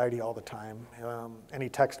anxiety all the time. Any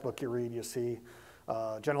textbook you read, you see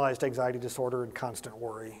generalized anxiety disorder and constant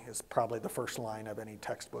worry is probably the first line of any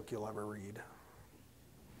textbook you'll ever read.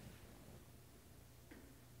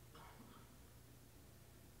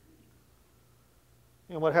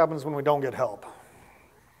 What happens when we don't get help?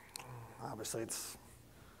 Obviously, it's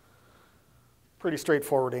pretty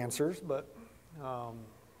straightforward answers, but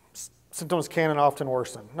symptoms can and often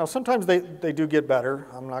worsen. Now, sometimes they do get better.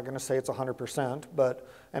 I'm not going to say it's 100%,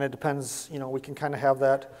 and it depends, we can kind of have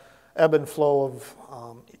that ebb and flow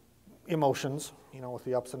of emotions, with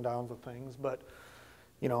the ups and downs of things. But,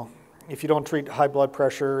 if you don't treat high blood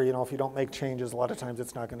pressure, if you don't make changes, a lot of times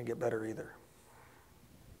it's not going to get better either.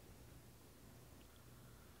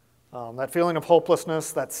 That feeling of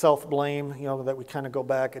hopelessness, that self-blame, that we kind of go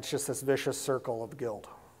back, it's just this vicious circle of guilt.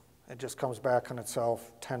 It just comes back on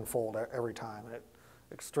itself tenfold every time. It's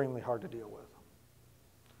extremely hard to deal with.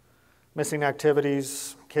 Missing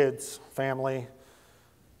activities, kids, family,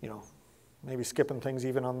 maybe skipping things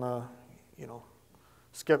even on the,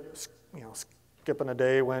 skipping a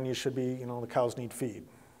day when you should be, the cows need feed.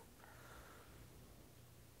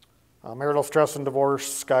 Marital stress and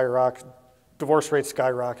divorce rates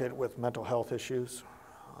skyrocket with mental health issues.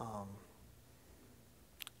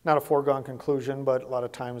 Not a foregone conclusion, but a lot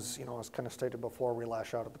of times, as kind of stated before, we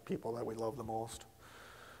lash out at the people that we love the most.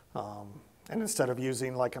 And instead of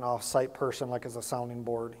using like an off-site person, like as a sounding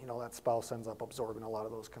board, that spouse ends up absorbing a lot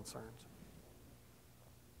of those concerns.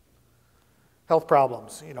 Health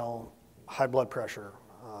problems, high blood pressure,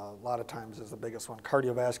 a lot of times is the biggest one.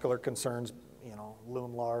 Cardiovascular concerns,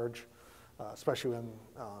 loom large, especially when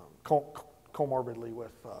comorbidly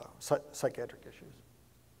with psychiatric issues.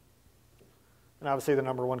 And obviously the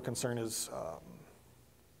number one concern is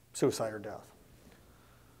suicide or death.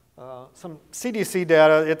 Some CDC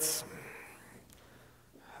data,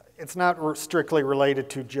 it's not strictly related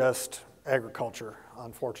to just agriculture,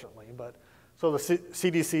 unfortunately, but so the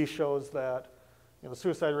CDC shows that the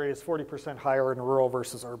suicide rate is 40% higher in rural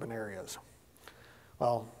versus urban areas.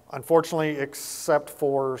 Well, unfortunately, except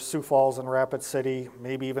for Sioux Falls and Rapid City,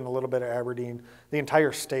 maybe even a little bit of Aberdeen, the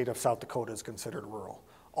entire state of South Dakota is considered rural.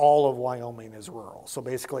 All of Wyoming is rural. So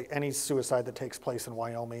basically any suicide that takes place in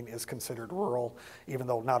Wyoming is considered rural, even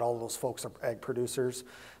though not all of those folks are ag producers.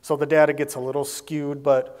 So the data gets a little skewed,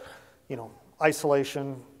 but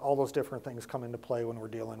isolation, all those different things come into play when we're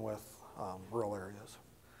dealing with rural areas.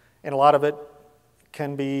 And a lot of it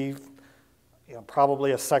can be,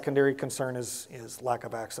 probably a secondary concern is lack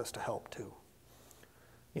of access to help too.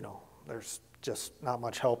 There's just not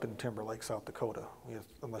much help in Timber Lake, South Dakota,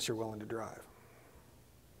 unless you're willing to drive.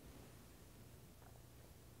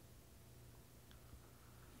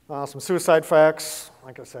 Some suicide facts.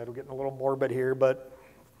 Like I said, we're getting a little morbid here, but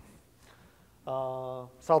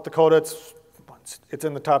South Dakota, it's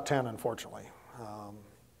in the top 10, unfortunately.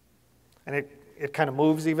 And it kind of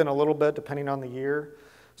moves even a little bit depending on the year.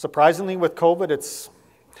 Surprisingly, with COVID,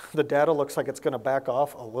 the data looks like it's going to back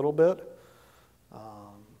off a little bit.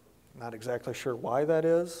 Not exactly sure why that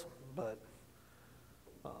is, but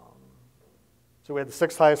so we had the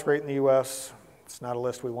 6th highest rate in the U.S. It's not a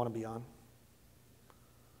list we want to be on.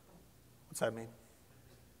 What's that mean?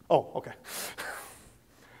 Oh, okay.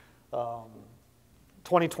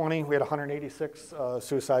 2020, we had 186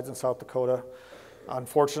 suicides in South Dakota.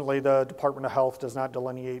 Unfortunately, the Department of Health does not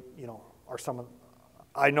delineate,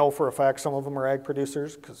 I know for a fact some of them are ag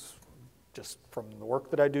producers, because just from the work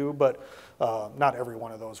that I do, but not every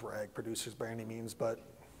one of those were ag producers by any means, but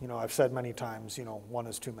I've said many times, one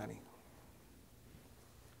is too many.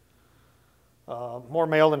 More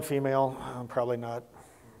male than female, probably not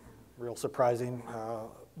real surprising,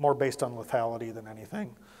 more based on lethality than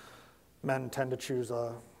anything. Men tend to choose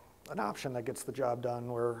an option that gets the job done,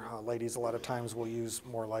 where ladies a lot of times will use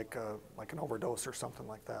more like an overdose or something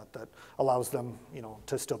like that, that allows them,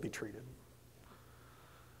 to still be treated.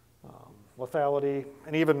 Lethality,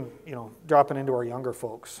 and even, dropping into our younger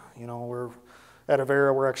folks. We're at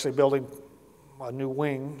Avera, we're actually building a new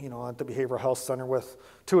wing, at the Behavioral Health Center with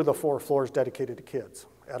 2 of the 4 floors dedicated to kids,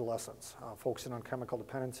 adolescents, focusing on chemical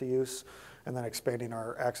dependency use, and then expanding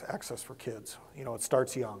our access for kids. It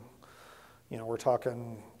starts young. We're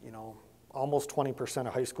talking, almost 20%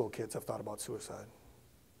 of high school kids have thought about suicide.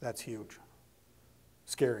 That's huge.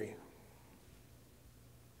 Scary.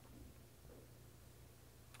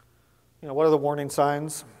 What are the warning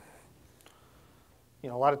signs? A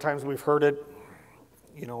lot of times we've heard it,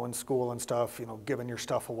 in school and stuff, giving your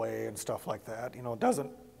stuff away and stuff like that. It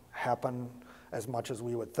doesn't happen as much as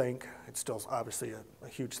we would think. It's still obviously a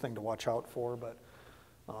huge thing to watch out for, but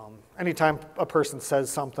anytime a person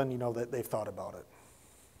says something, that they've thought about it.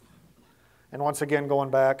 And once again,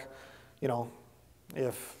 going back,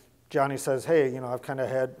 if Johnny says, hey, I've kind of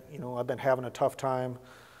had, I've been having a tough time,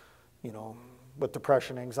 with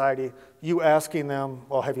depression, anxiety, you asking them,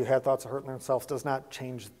 well, have you had thoughts of hurting themselves, does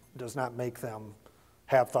not make them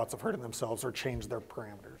have thoughts of hurting themselves or change their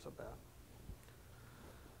parameters of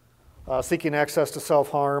that. Seeking access to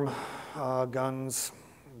self-harm, guns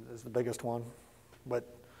is the biggest one. But,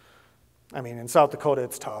 in South Dakota,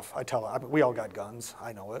 it's tough. We all got guns.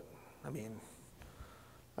 I know it.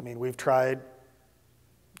 We've tried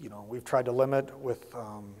to limit with,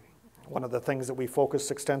 one of the things that we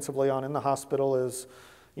focus extensively on in the hospital is,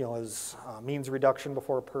 means reduction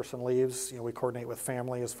before a person leaves. We coordinate with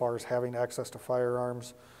family as far as having access to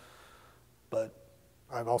firearms. But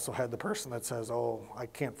I've also had the person that says, oh, I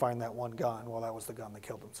can't find that one gun. Well, that was the gun they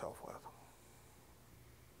killed himself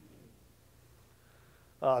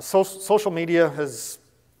with. Social media has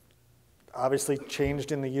obviously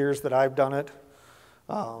changed in the years that I've done it.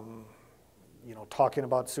 Talking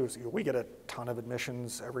about suicide, we get a ton of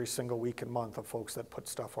admissions every single week and month of folks that put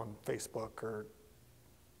stuff on Facebook or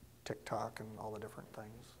TikTok and all the different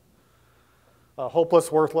things.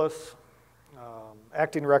 Hopeless, worthless,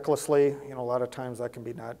 acting recklessly, a lot of times that can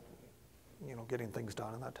be not, getting things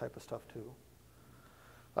done and that type of stuff too.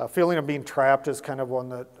 Feeling of being trapped is kind of one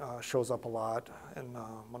that shows up a lot and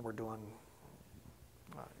when we're doing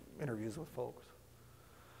interviews with folks.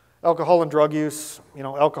 Alcohol and drug use.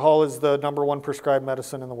 Alcohol is the #1 prescribed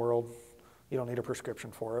medicine in the world. You don't need a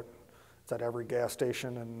prescription for it. It's at every gas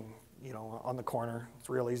station and, on the corner. It's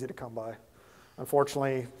real easy to come by.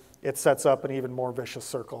 Unfortunately, it sets up an even more vicious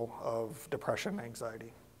circle of depression and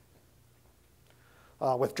anxiety.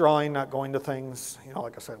 Withdrawing, not going to things.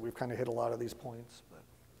 Like I said, we've kind of hit a lot of these points. But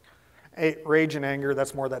rage and anger,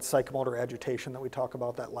 that's more that psychomotor agitation that we talk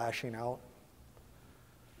about, that lashing out.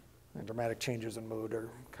 And dramatic changes in mood are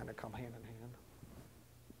kind of come hand in hand.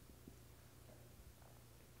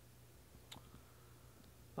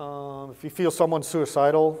 If you feel someone's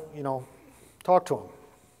suicidal, talk to them.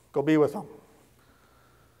 Go be with them.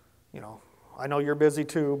 I know you're busy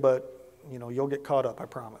too, but you'll get caught up, I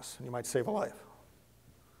promise, and you might save a life.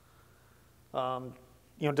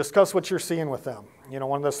 Discuss what you're seeing with them.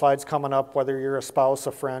 One of the slides coming up, whether you're a spouse,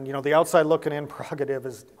 a friend, the outside looking in prerogative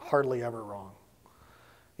is hardly ever wrong.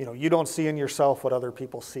 You don't see in yourself what other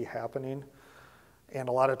people see happening, and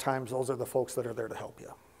a lot of times those are the folks that are there to help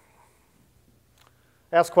you.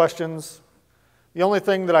 Ask questions. The only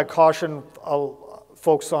thing that I caution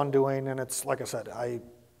folks on doing, and it's like I said,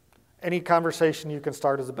 any conversation you can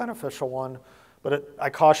start is a beneficial one, but I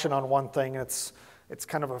caution on one thing, and it's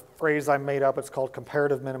kind of a phrase I made up. It's called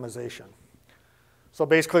comparative minimization. So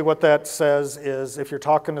basically what that says is if you're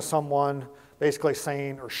talking to someone, basically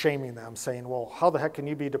saying or shaming them, saying, well, how the heck can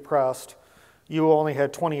you be depressed? You only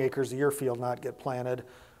had 20 acres of your field not get planted.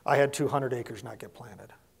 I had 200 acres not get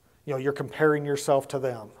planted. You're comparing yourself to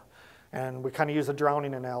them. And we kind of use a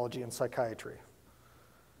drowning analogy in psychiatry.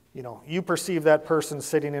 You perceive that person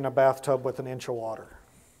sitting in a bathtub with an inch of water.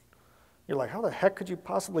 You're like, how the heck could you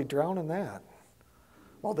possibly drown in that?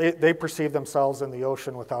 Well, they perceive themselves in the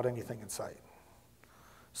ocean without anything in sight.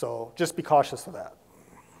 So just be cautious of that.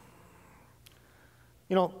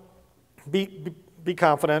 Be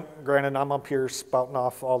confident. Granted, I'm up here spouting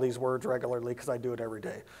off all these words regularly because I do it every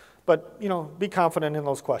day. But, you know, be confident in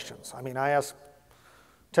those questions. I mean, I ask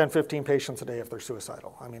 10, 15 patients a day if they're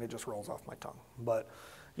suicidal. I mean, it just rolls off my tongue. But,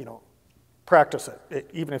 you know, practice it,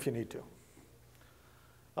 even if you need to.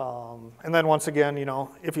 And then once again, you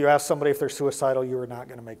know, if you ask somebody if they're suicidal, you are not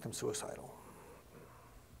going to make them suicidal.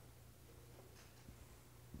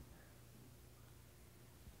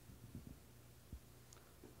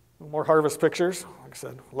 More harvest pictures. Like I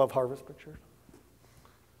said, love harvest pictures.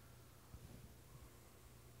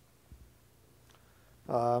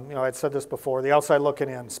 You know, I'd said this before, the outside looking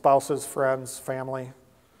in, spouses, friends, family.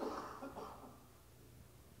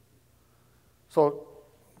 So,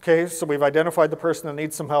 okay, so we've identified the person that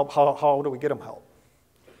needs some help. How do we get them help?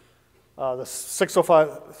 The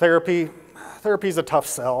 605 therapy is a tough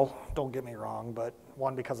sell, don't get me wrong, but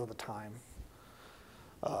one, because of the time.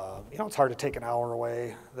 You know, it's hard to take an hour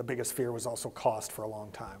away. The biggest fear was also cost for a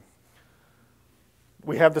long time.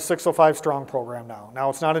 We have the 605 Strong program now. Now,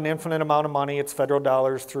 it's not an infinite amount of money. It's federal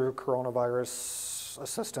dollars through coronavirus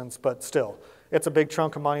assistance, but still, it's a big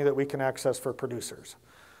chunk of money that we can access for producers.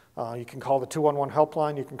 You can call the 211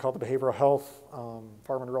 helpline. You can call the behavioral health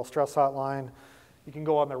farm and rural stress hotline. You can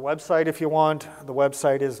go on their website if you want. The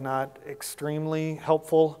website is not extremely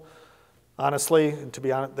helpful, honestly. And to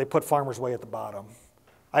be honest, they put Farmers Way at the bottom.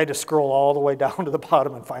 I had to scroll all the way down to the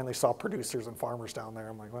bottom and finally saw producers and farmers down there.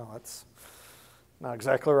 I'm like, well, that's not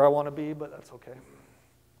exactly where I want to be, but that's okay.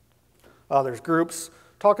 There's groups.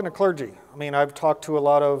 Talking to clergy. I mean, I've talked to a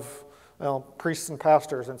lot of priests and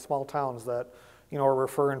pastors in small towns that, you know, are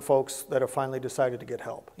referring folks that have finally decided to get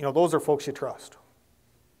help. You know, those are folks you trust.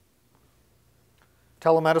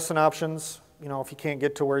 Telemedicine options. You know, if you can't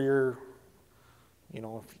get to where you're,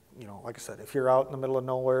 like I said, if you're out in the middle of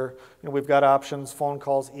nowhere, you know, we've got options: phone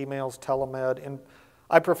calls, emails, telemed. And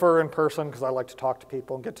I prefer in person because I like to talk to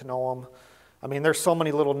people and get to know them. I mean, there's so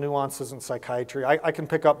many little nuances in psychiatry. I can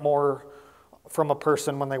pick up more from a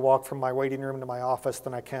person when they walk from my waiting room to my office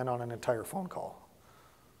than I can on an entire phone call.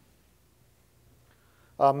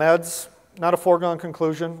 Meds, not a foregone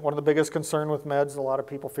conclusion. One of the biggest concerns with meds, a lot of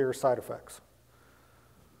people fear side effects.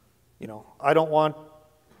 You know, I don't want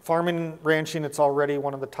farming and ranching. It's already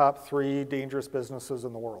one of the top 3 dangerous businesses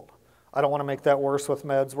in the world. I don't want to make that worse with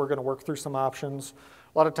meds. We're going to work through some options.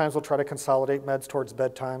 A lot of times we'll try to consolidate meds towards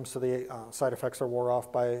bedtime so the side effects are wore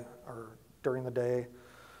off by or during the day.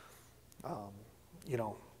 You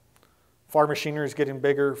know, farm machinery is getting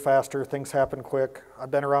bigger, faster, things happen quick.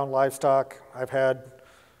 I've been around livestock. I've had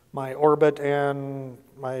my orbit and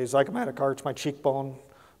my zygomatic arch, my cheekbone,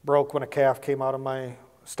 broke when a calf came out of my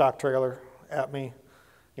stock trailer at me.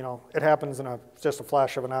 You know, it happens in just a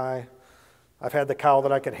flash of an eye. I've had the cow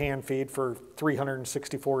that I could hand feed for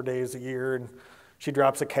 364 days a year, and she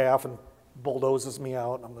drops a calf and bulldozes me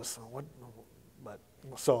out, and I'm just, what? But,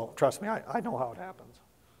 so trust me, I know how it happens.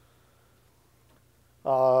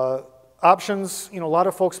 Options, you know, a lot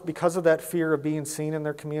of folks, because of that fear of being seen in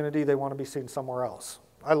their community, they want to be seen somewhere else.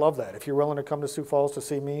 I love that. If you're willing to come to Sioux Falls to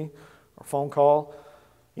see me, or phone call,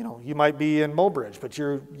 you know, you might be in Mobridge, but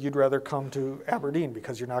you'd rather come to Aberdeen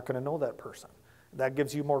because you're not going to know that person. That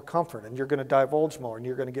gives you more comfort, and you're going to divulge more, and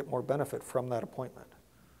you're going to get more benefit from that appointment.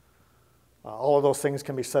 All of those things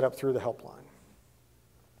can be set up through the helpline.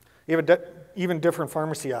 Even different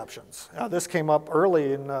pharmacy options. This came up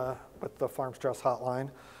early with the Farm Stress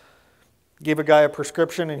Hotline. Gave a guy a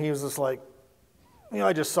prescription, and he was just like, you know,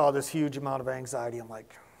 I just saw this huge amount of anxiety. I'm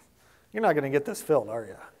like, you're not going to get this filled, are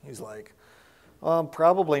you? He's like,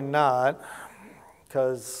 probably not,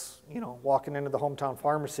 because, you know, walking into the hometown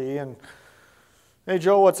pharmacy and, hey,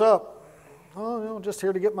 Joe, what's up? Oh, you know, just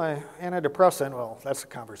here to get my antidepressant. Well, that's a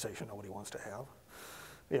conversation nobody wants to have.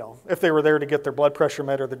 You know, if they were there to get their blood pressure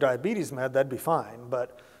med or their diabetes med, that'd be fine.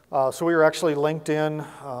 But so we were actually linked in.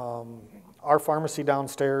 Our pharmacy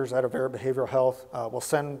downstairs at Avera Behavioral Health will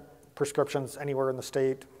send prescriptions anywhere in the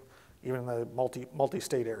state, even in the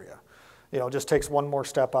multi-state area. You know, it just takes one more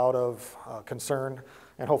step out of concern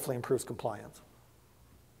and hopefully improves compliance.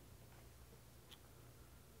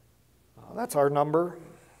 That's our number.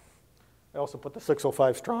 I also put the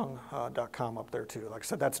 605strong.com up there too. Like I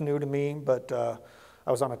said, that's new to me, but I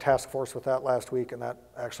was on a task force with that last week, and that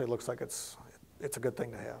actually looks like it's a good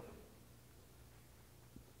thing to have.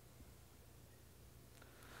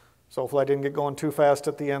 So hopefully I didn't get going too fast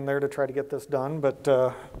at the end there to try to get this done, but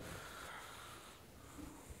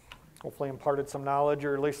hopefully imparted some knowledge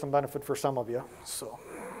or at least some benefit for some of you. So.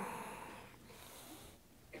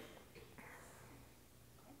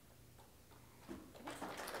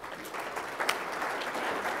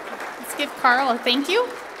 Let's give Karl a thank you.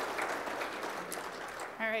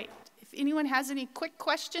 All right. If anyone has any quick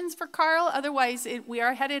questions for Karl, otherwise we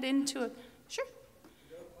are headed into a, sure.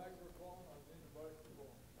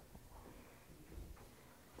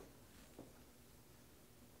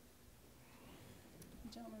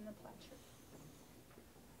 a pledge?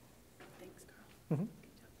 Thanks, Carl. Mm-hmm.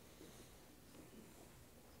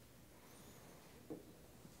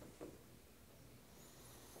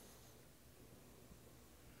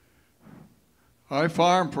 I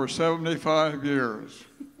farmed for 75 years.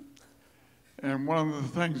 And one of the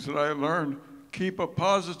things that I learned, keep a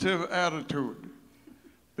positive attitude,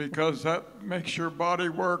 because that makes your body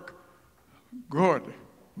work good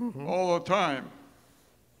all the time.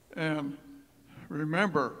 And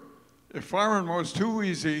remember, if farming was too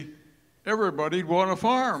easy, everybody'd want to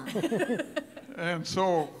farm. And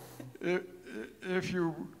so if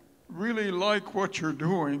you really like what you're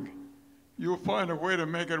doing, you'll find a way to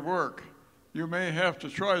make it work. You may have to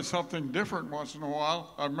try something different once in a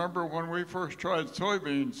while. I remember when we first tried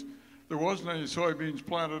soybeans, there wasn't any soybeans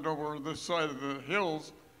planted over this side of the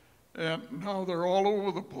hills, and now they're all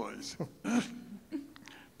over the place.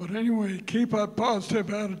 But anyway, keep a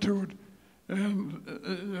positive attitude, and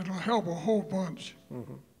it'll help a whole bunch.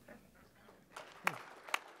 Mm-hmm.